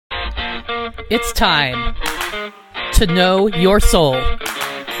It's time to know your soul.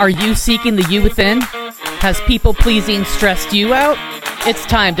 Are you seeking the you within? Has people-pleasing stressed you out? It's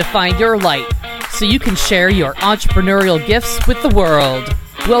time to find your light so you can share your entrepreneurial gifts with the world.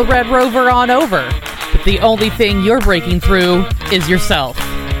 We'll Red Rover on over, but the only thing you're breaking through is yourself.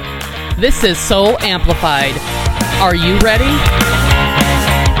 This is Soul Amplified. Are you ready?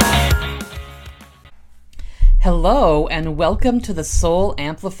 Hello, and welcome to the Soul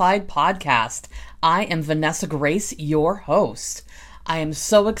Amplified podcast. I am Vanessa Grace, your host. I am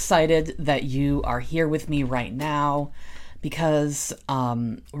so excited that you are here with me right now because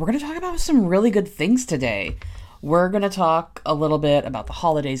we're going to talk about some really good things today. We're going to talk a little bit about the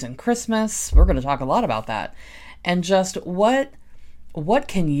holidays and Christmas. We're going to talk a lot about that. And just what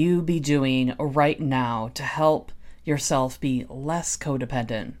can you be doing right now to help yourself be less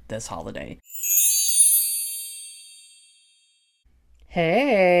codependent this holiday?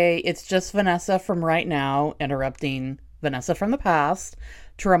 Hey, it's just Vanessa from right now, interrupting Vanessa from the past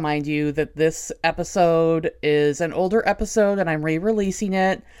to remind you that this episode is an older episode and I'm re-releasing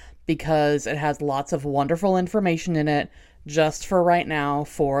it because it has lots of wonderful information in it just for right now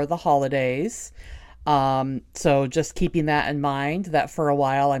for the holidays. So just keeping that in mind that for a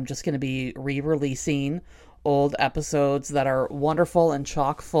while I'm just going to be re-releasing old episodes that are wonderful and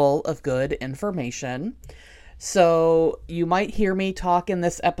chock full of good information. So you might hear me talk in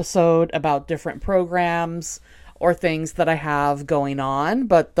this episode about different programs or things that I have going on,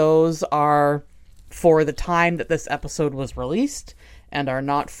 but those are for the time that this episode was released and are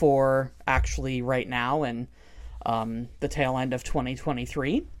not for actually right now and the tail end of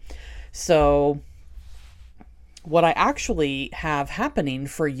 2023. So what I actually have happening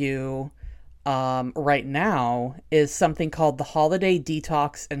for you right now is something called the Holiday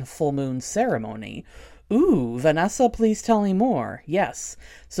Detox and Full Moon Ceremony. Ooh, Vanessa, please tell me more. Yes.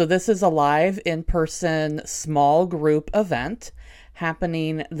 So this is a live in-person small group event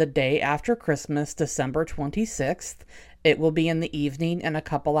happening the day after Christmas, December 26th. It will be in the evening and a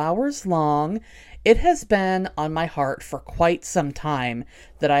couple hours long. It has been on my heart for quite some time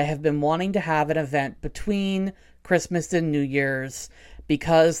that I have been wanting to have an event between Christmas and New Year's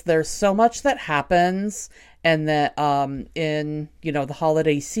because there's so much that happens and that in, the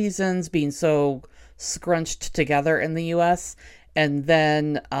holiday seasons being so scrunched together in the US, and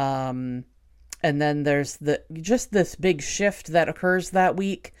then there's this big shift that occurs that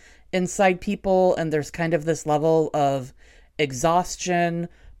week inside people, and there's kind of this level of exhaustion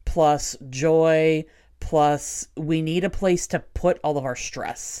plus joy plus we need a place to put all of our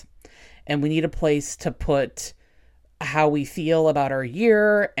stress, and we need a place to put how we feel about our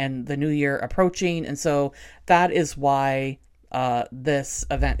year and the new year approaching. And so that is why this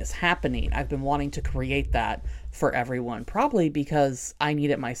event is happening. I've been wanting to create that for everyone, probably because I need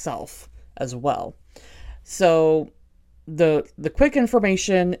it myself as well. So the quick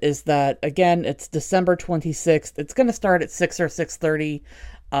information is that, again, it's December 26th. It's going to start at 6 or 6:30.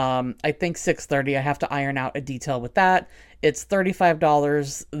 I think 6:30. I have to iron out a detail with that. It's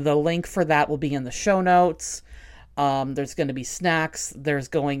 $35. The link for that will be in the show notes. There's going to be snacks. There's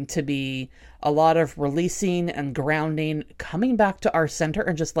going to be a lot of releasing and grounding, coming back to our center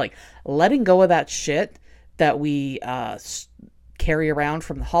and just like letting go of that shit that we carry around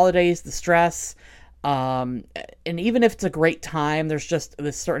from the holidays, the stress. And even if it's a great time, there's just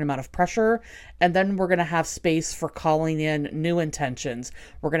this certain amount of pressure. And then we're going to have space for calling in new intentions.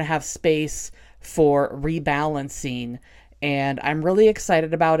 We're going to have space for rebalancing. And I'm really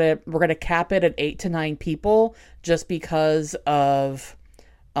excited about it. We're going to cap it at 8 to 9 people just because of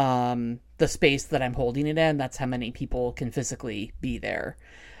the space that I'm holding it in. That's how many people can physically be there.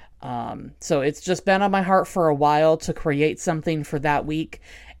 So it's just been on my heart for a while to create something for that week.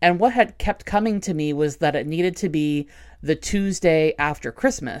 And what had kept coming to me was that it needed to be the Tuesday after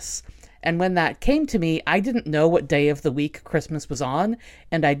Christmas. And when that came to me, I didn't know what day of the week Christmas was on.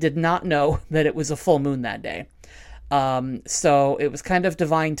 And I did not know that it was a full moon that day. So it was kind of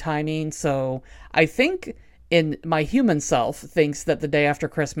divine timing. So I think in my human self thinks that the day after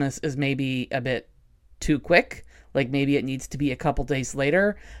Christmas is maybe a bit too quick. Like maybe it needs to be a couple days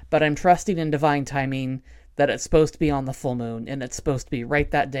later, but I'm trusting in divine timing that it's supposed to be on the full moon and it's supposed to be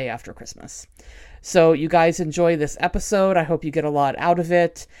right that day after Christmas. So you guys enjoy this episode. I hope you get a lot out of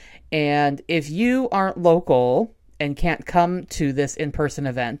it. And if you aren't local and can't come to this in-person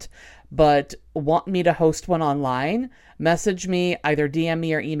event, but want me to host one online, message me, either DM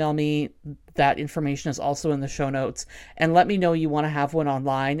me or email me. That information is also in the show notes. And let me know you want to have one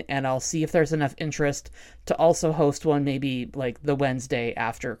online, and I'll see if there's enough interest to also host one maybe like the Wednesday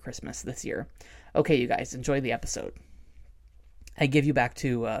after Christmas this year. Okay, you guys, enjoy the episode. I give you back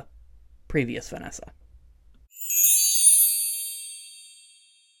to previous Vanessa.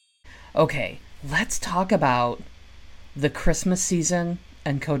 Okay, let's talk about the Christmas season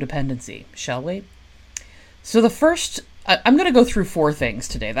and codependency, shall we? So I'm going to go through 4 things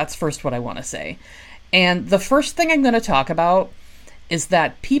today. That's first what I want to say. And the first thing I'm going to talk about is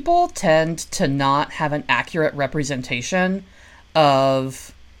that people tend to not have an accurate representation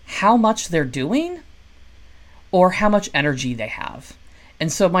of how much they're doing or how much energy they have.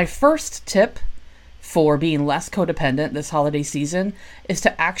 And so my first tip for being less codependent this holiday season is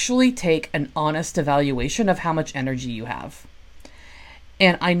to actually take an honest evaluation of how much energy you have.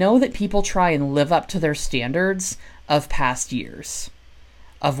 And I know that people try and live up to their standards of past years,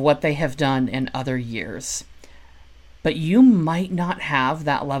 of what they have done in other years. But you might not have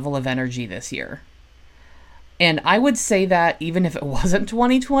that level of energy this year. And I would say that even if it wasn't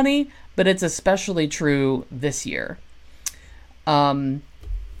 2020, but it's especially true this year.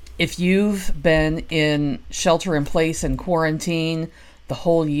 If you've been in shelter in place and quarantine the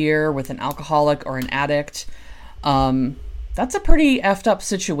whole year with an alcoholic or an addict, that's a pretty effed up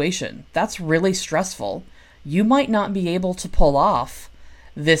situation. That's really stressful. You might not be able to pull off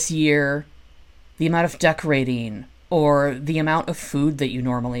this year the amount of decorating or the amount of food that you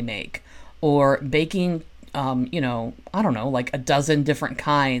normally make, or baking, like a dozen different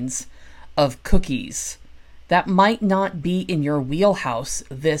kinds of cookies. That might not be in your wheelhouse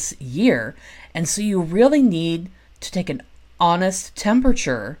this year. And so you really need to take an honest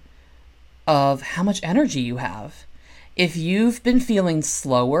temperature of how much energy you have. If you've been feeling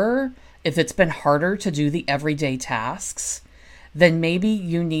slower, if it's been harder to do the everyday tasks, then maybe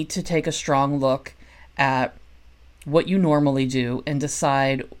you need to take a strong look at what you normally do and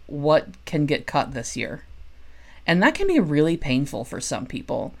decide what can get cut this year. And that can be really painful for some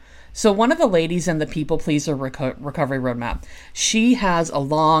people. So one of the ladies in the People Pleaser Recovery Roadmap, she has a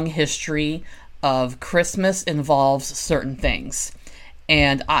long history of Christmas involves certain things.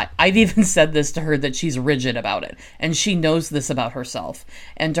 And I've even said this to her that she's rigid about it. And she knows this about herself.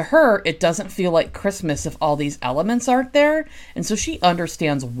 And to her, it doesn't feel like Christmas if all these elements aren't there. And so she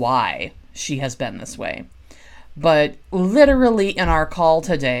understands why she has been this way. But literally in our call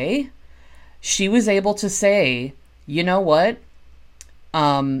today, she was able to say, you know what?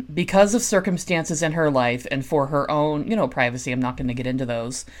 Because of circumstances in her life and for her own, privacy, I'm not going to get into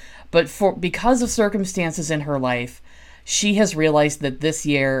those. But because of circumstances in her life, she has realized that this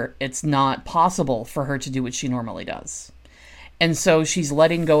year it's not possible for her to do what she normally does. And so she's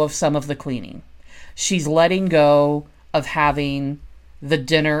letting go of some of the cleaning. She's letting go of having the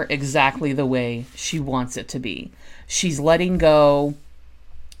dinner exactly the way she wants it to be. She's letting go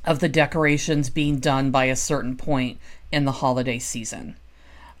of the decorations being done by a certain point in the holiday season.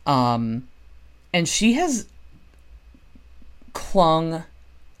 And she has clung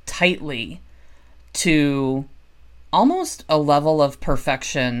tightly to almost a level of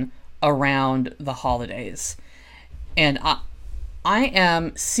perfection around the holidays. And I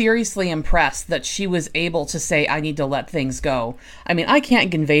am seriously impressed that she was able to say, I need to let things go. I mean, I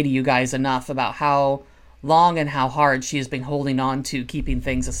can't convey to you guys enough about how long and how hard she has been holding on to keeping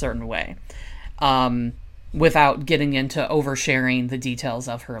things a certain way, without getting into oversharing the details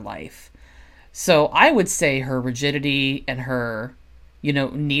of her life. So I would say her rigidity and her,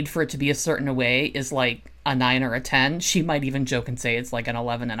 need for it to be a certain way is like a 9 or a 10. She might even joke and say it's like an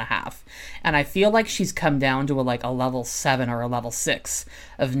 11.5. And I feel like she's come down to a level 7 or a level 6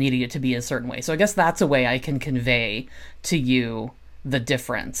 of needing it to be a certain way. So I guess that's a way I can convey to you the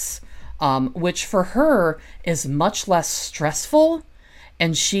difference, which for her is much less stressful.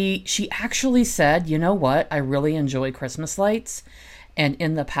 And she actually said, you know what? I really enjoy Christmas lights. And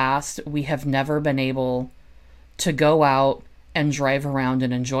in the past, we have never been able to go out and drive around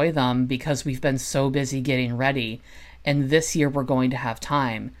and enjoy them because we've been so busy getting ready. And this year we're going to have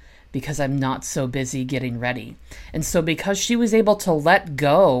time because I'm not so busy getting ready. And so because she was able to let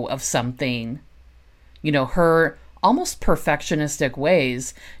go of something, her almost perfectionistic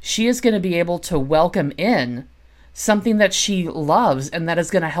ways, she is going to be able to welcome in something that she loves and that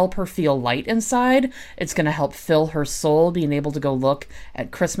is going to help her feel light inside. It's going to help fill her soul, being able to go look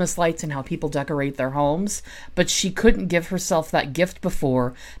at Christmas lights and how people decorate their homes. But she couldn't give herself that gift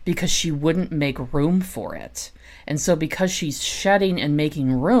before because she wouldn't make room for it. And so because she's shedding and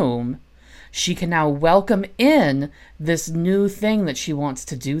making room, she can now welcome in this new thing that she wants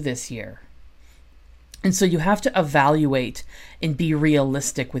to do this year. And so you have to evaluate and be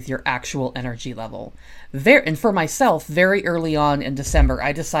realistic with your actual energy level. And for myself, very early on in December,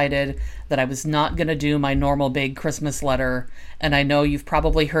 I decided that I was not going to do my normal big Christmas letter. And I know you've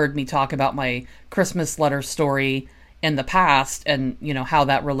probably heard me talk about my Christmas letter story in the past, and how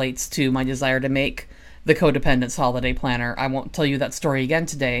that relates to my desire to make the Codependence Holiday Planner. I won't tell you that story again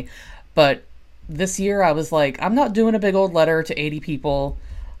today, but this year I was like, I'm not doing a big old letter to 80 people.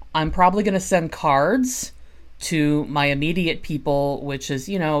 I'm probably going to send cards to my immediate people, which is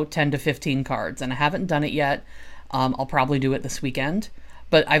 10 to 15 cards, and I haven't done it yet. I'll probably do it this weekend,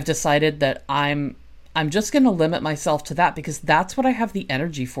 but I've decided that I'm just going to limit myself to that, because that's what I have the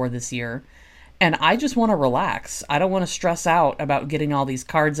energy for this year. And I just want to relax. I don't want to stress out about getting all these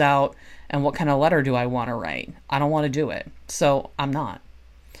cards out and what kind of letter do I want to write. I don't want to do it. So I'm not.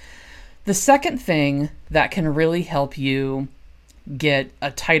 The second thing that can really help you get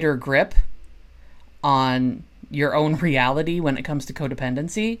a tighter grip on your own reality when it comes to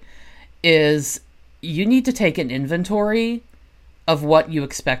codependency is you need to take an inventory of what you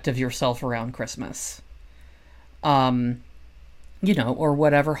expect of yourself around Christmas. Or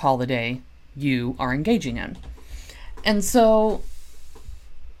whatever holiday you are engaging in. And so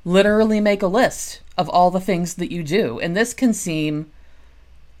literally make a list of all the things that you do. And this can seem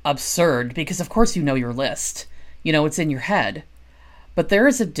absurd because of course you know your list. It's in your head. But there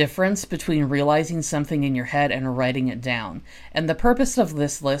is a difference between realizing something in your head and writing it down. And the purpose of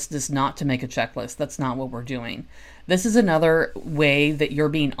this list is not to make a checklist. That's not what we're doing. This is another way that you're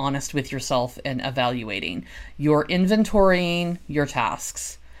being honest with yourself and evaluating. You're inventorying your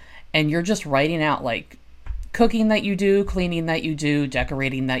tasks. And you're just writing out like cooking that you do, cleaning that you do,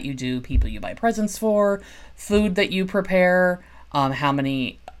 decorating that you do, people you buy presents for, food that you prepare, how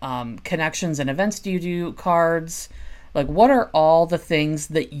many connections and events do you do, cards. Like, what are all the things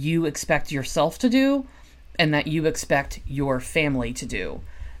that you expect yourself to do and that you expect your family to do?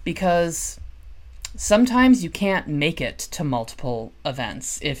 Because sometimes you can't make it to multiple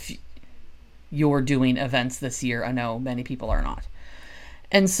events if you're doing events this year. I know many people are not.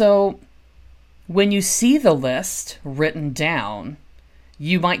 And so when you see the list written down,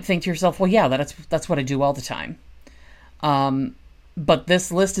 you might think to yourself, well, yeah, that's what I do all the time. But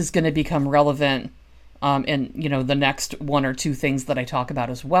this list is going to become relevant in the next one or two things that I talk about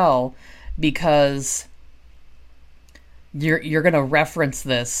as well, because you're going to reference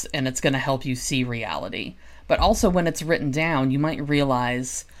this and it's going to help you see reality. But also when it's written down, you might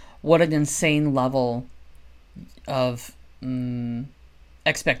realize what an insane level of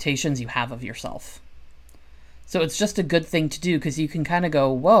expectations you have of yourself. So it's just a good thing to do because you can kind of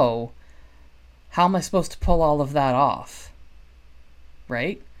go, whoa, how am I supposed to pull all of that off?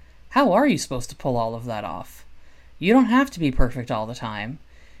 Right? How are you supposed to pull all of that off? You don't have to be perfect all the time.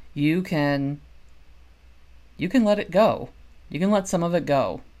 You can let it go. You can let some of it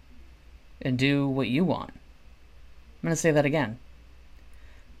go and do what you want. I'm going to say that again.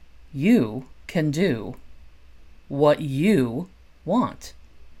 You can do what you want.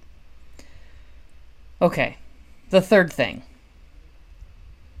 Okay, the third thing.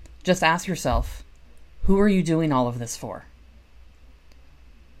 Just ask yourself, who are you doing all of this for?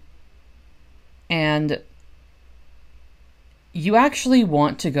 And you actually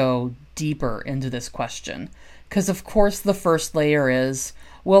want to go deeper into this question. Because of course the first layer is,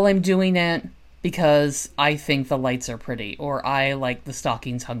 well, I'm doing it because I think the lights are pretty, or I like the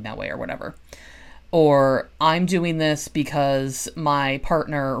stockings hung that way, or whatever. Or I'm doing this because my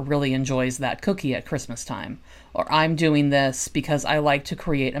partner really enjoys that cookie at Christmas time. Or I'm doing this because I like to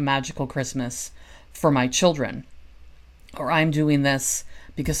create a magical Christmas for my children. Or I'm doing this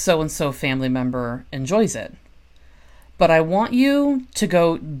because so-and-so family member enjoys it. But I want you to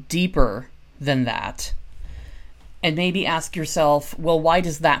go deeper than that. And maybe ask yourself, well, why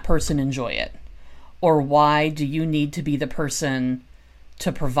does that person enjoy it? Or why do you need to be the person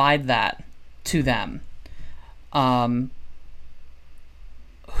to provide that to them? Who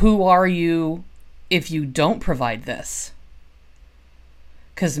are you if you don't provide this?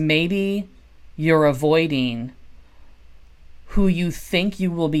 Because maybe you're avoiding who you think you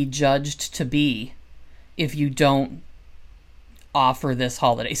will be judged to be if you don't offer this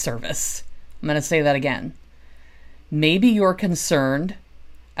holiday service. I'm going to say that again. Maybe you're concerned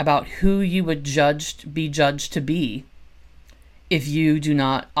about who you would be judged to be if you do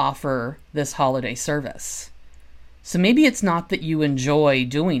not offer this holiday service. So maybe it's not that you enjoy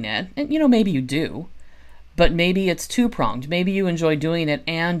doing it, and maybe you do, but maybe it's two-pronged. Maybe you enjoy doing it,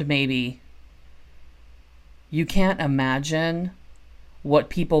 and maybe you can't imagine what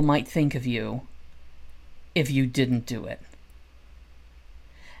people might think of you if you didn't do it.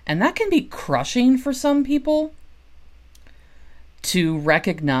 And that can be crushing for some people, to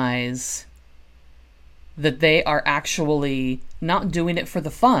recognize that they are actually not doing it for the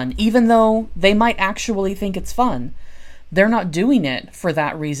fun, even though they might actually think it's fun. They're not doing it for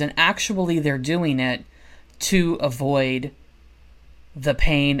that reason. Actually, they're doing it to avoid the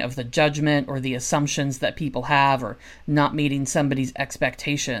pain of the judgment or the assumptions that people have or not meeting somebody's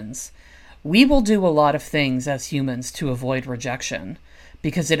expectations. We will do a lot of things as humans to avoid rejection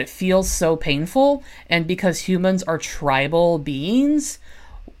because it feels so painful, and because humans are tribal beings,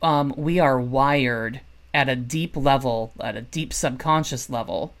 we are wired at a deep level, at a deep subconscious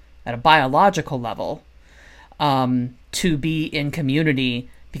level, at a biological level, to be in community,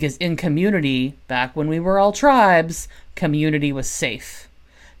 because in community, back when we were all tribes, community was safe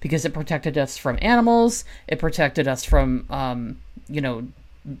because it protected us from animals. It protected us from,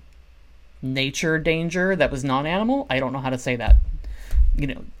 nature danger that was non-animal. I don't know how to say that,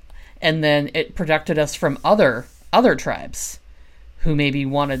 and then it protected us from other tribes who maybe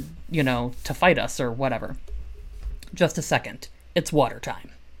wanted, to fight us or whatever. Just a second. It's water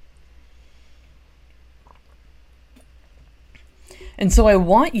time. And so I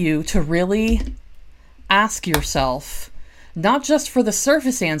want you to really ask yourself, not just for the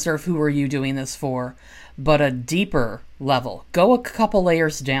surface answer of who are you doing this for, but a deeper level. Go a couple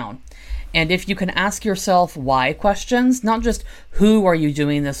layers down. And if you can ask yourself why questions, not just who are you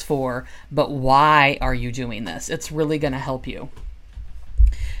doing this for, but why are you doing this, it's really going to help you.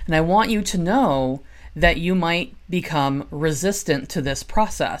 And I want you to know that you might become resistant to this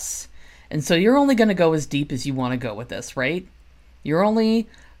process. And so you're only going to go as deep as you want to go with this, right? You're only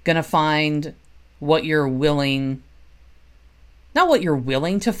going to find what you're willing, not what you're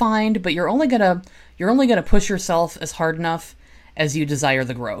willing to find, but you're only going to push yourself as hard enough as you desire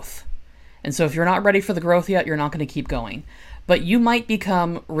the growth. And so if you're not ready for the growth yet, you're not going to keep going. But you might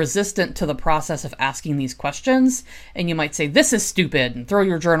become resistant to the process of asking these questions, and you might say, this is stupid, and throw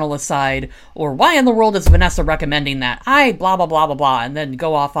your journal aside, or why in the world is Vanessa recommending that? I blah, blah, blah, blah, blah, and then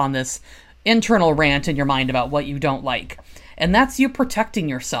go off on this internal rant in your mind about what you don't like. And that's you protecting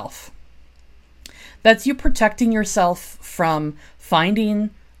yourself. That's you protecting yourself from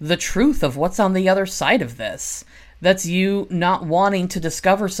finding the truth of what's on the other side of this. That's you not wanting to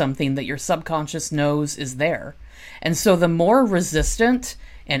discover something that your subconscious knows is there. And so the more resistant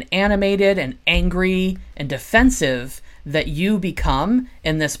and animated and angry and defensive that you become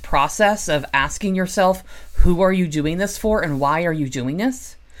in this process of asking yourself, who are you doing this for and why are you doing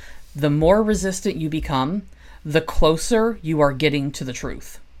this? The more resistant you become, the closer you are getting to the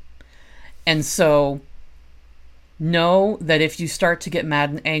truth. And so know that if you start to get mad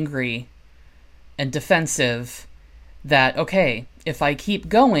and angry and defensive, that, okay, if I keep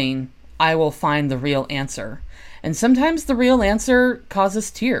going, I will find the real answer. And sometimes the real answer causes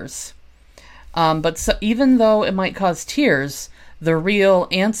tears. But so, even though it might cause tears, the real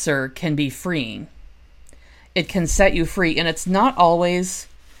answer can be freeing. It can set you free. And it's not always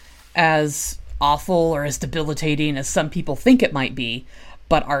as awful or as debilitating as some people think it might be.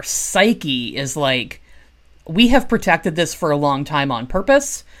 But our psyche is like, we have protected this for a long time on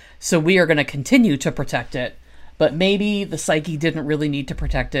purpose, so we are going to continue to protect it. But maybe the psyche didn't really need to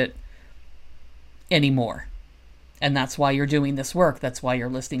protect it anymore. And that's why you're doing this work. That's why you're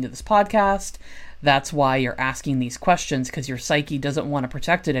listening to this podcast. That's why you're asking these questions, because your psyche doesn't want to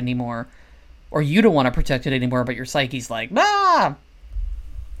protect it anymore. Or you don't want to protect it anymore, but your psyche's like, ah!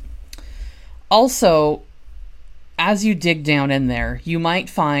 Also, as you dig down in there, you might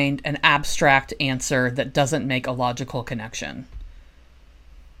find an abstract answer that doesn't make a logical connection.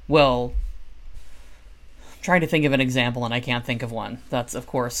 Well, I'm trying to think of an example and I can't think of one. That's, of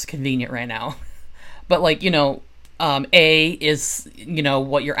course, convenient right now. But A is,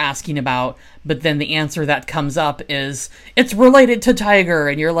 what you're asking about, but then the answer that comes up is, it's related to tiger.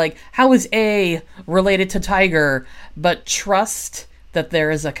 And you're like, how is A related to tiger? But trust that there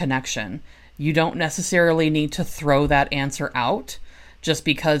is a connection. You don't necessarily need to throw that answer out just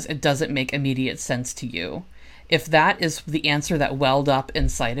because it doesn't make immediate sense to you. If that is the answer that welled up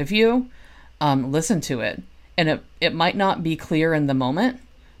inside of you, listen to it. And it might not be clear in the moment,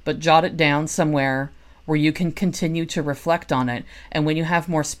 but jot it down somewhere where you can continue to reflect on it. And when you have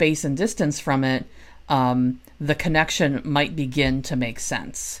more space and distance from it, the connection might begin to make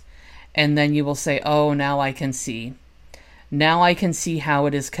sense. And then you will say, oh, now I can see. Now I can see how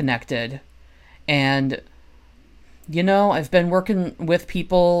it is connected. And, I've been working with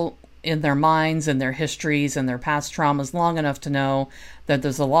people in their minds and their histories and their past traumas long enough to know that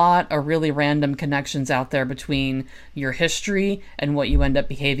there's a lot of really random connections out there between your history and what you end up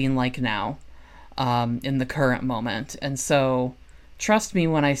behaving like now. In the current moment. And so trust me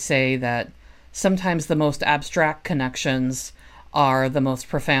when I say that sometimes the most abstract connections are the most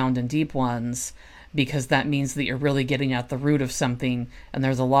profound and deep ones, because that means that you're really getting at the root of something, and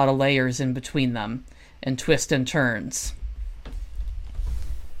there's a lot of layers in between them and twists and turns.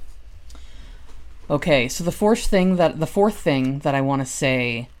 Okay, so the fourth thing that I want to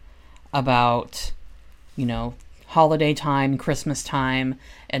say about, holiday time, Christmas time,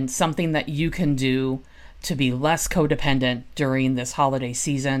 and something that you can do to be less codependent during this holiday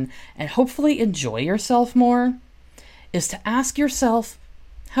season and hopefully enjoy yourself more is to ask yourself,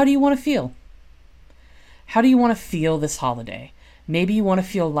 how do you want to feel? How do you want to feel this holiday? Maybe you want to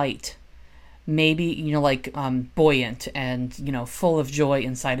feel light. Maybe, buoyant and, full of joy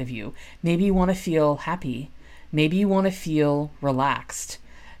inside of you. Maybe you want to feel happy. Maybe you want to feel relaxed.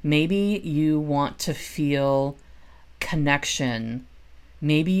 Maybe you want to feel connection.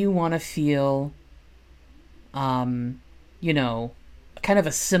 Maybe you want to feel, kind of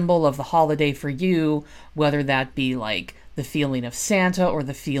a symbol of the holiday for you, whether that be like the feeling of Santa or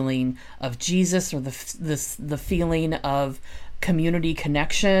the feeling of Jesus or the feeling of community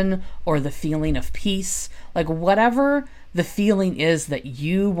connection or the feeling of peace. Like whatever the feeling is that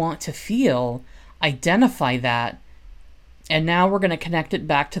you want to feel, identify that. And now we're going to connect it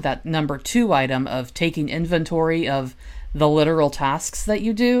back to that number 2 item of taking inventory of the literal tasks that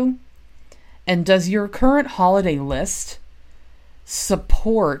you do. And does your current holiday list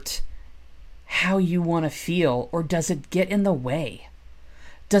support how you want to feel, or does it get in the way?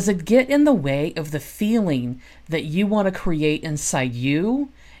 Does it get in the way of the feeling that you want to create inside you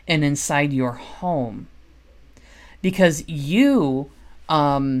and inside your home? Because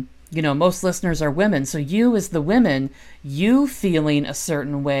most listeners are women, so you as the women, you feeling a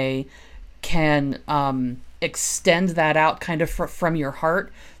certain way can extend that out kind of from your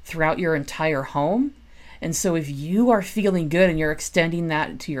heart throughout your entire home. And so if you are feeling good and you're extending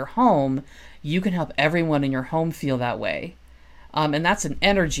that to your home, you can help everyone in your home feel that way. And that's an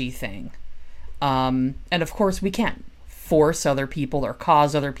energy thing. And of course, we can't force other people or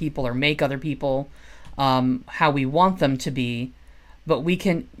cause other people or make other people how we want them to be. But we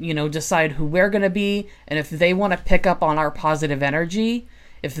can, decide who we're going to be. And if they want to pick up on our positive energy,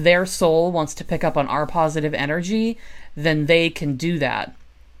 if their soul wants to pick up on our positive energy, then they can do that.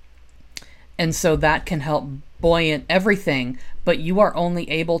 And so that can help buoyant everything, but you are only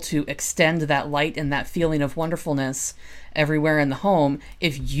able to extend that light and that feeling of wonderfulness everywhere in the home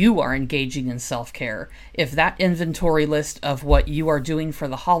if you are engaging in self-care. If that inventory list of what you are doing for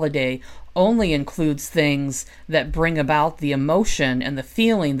the holiday only includes things that bring about the emotion and the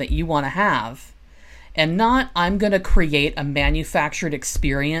feeling that you want to have, and not, I'm going to create a manufactured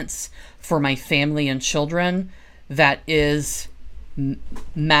experience for my family and children that is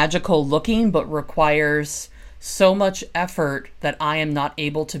magical looking but requires so much effort that I am not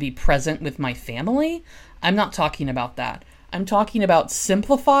able to be present with my family. I'm not talking about that. I'm talking about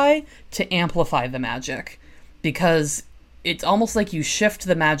simplify to amplify the magic, because it's almost like you shift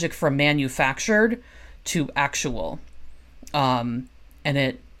the magic from manufactured to actual. And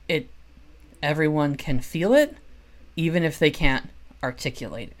it everyone can feel it, even if they can't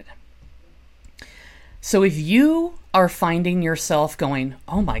articulate it. So if you are finding yourself going,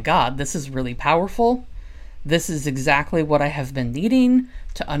 oh my God, this is really powerful. This is exactly what I have been needing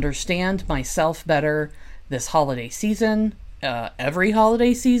to understand myself better this holiday season, every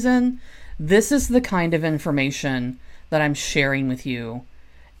holiday season. This is the kind of information that I'm sharing with you.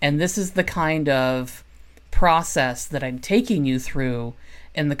 And this is the kind of process that I'm taking you through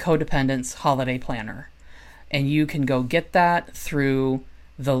in the Codependence Holiday Planner. And you can go get that through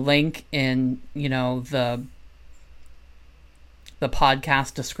the link in, the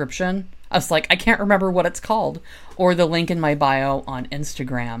podcast description. I was like, I can't remember what it's called, or the link in my bio on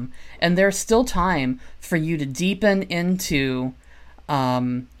Instagram. And there's still time for you to deepen into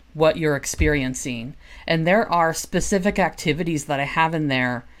what you're experiencing. And there are specific activities that I have in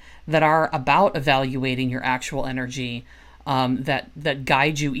there that are about evaluating your actual energy, that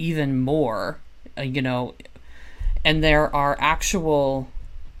guide you even more, and there are actual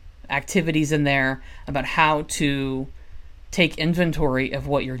activities in there about how to take inventory of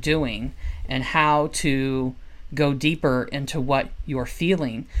what you're doing and how to go deeper into what you're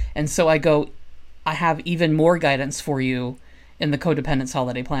feeling. And so I have even more guidance for you in the Codependence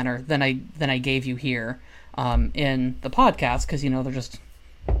Holiday Planner than I gave you here in the podcast, because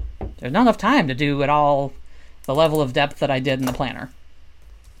there's not enough time to do it all the level of depth that I did in the planner.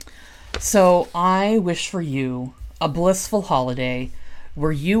 So I wish for you a blissful holiday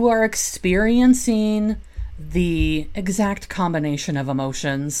where you are experiencing the exact combination of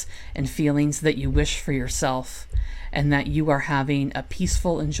emotions and feelings that you wish for yourself, and that you are having a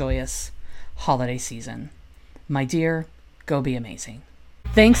peaceful and joyous holiday season. My dear, go be amazing.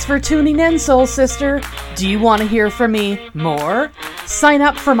 Thanks for tuning in, Soul Sister. Do you want to hear from me more? Sign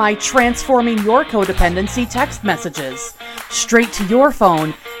up for my Transforming Your Codependency text messages, straight to your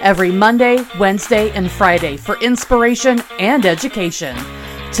phone every Monday, Wednesday, and Friday for inspiration and education.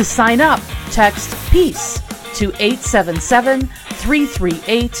 To sign up, text PEACE to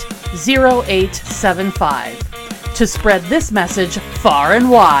 877-338-0875. To spread this message far and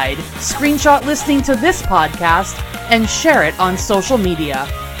wide, screenshot listening to this podcast and share it on social media.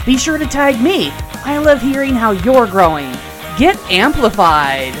 Be sure to tag me. I love hearing how you're growing. Get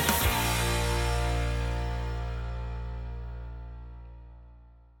amplified.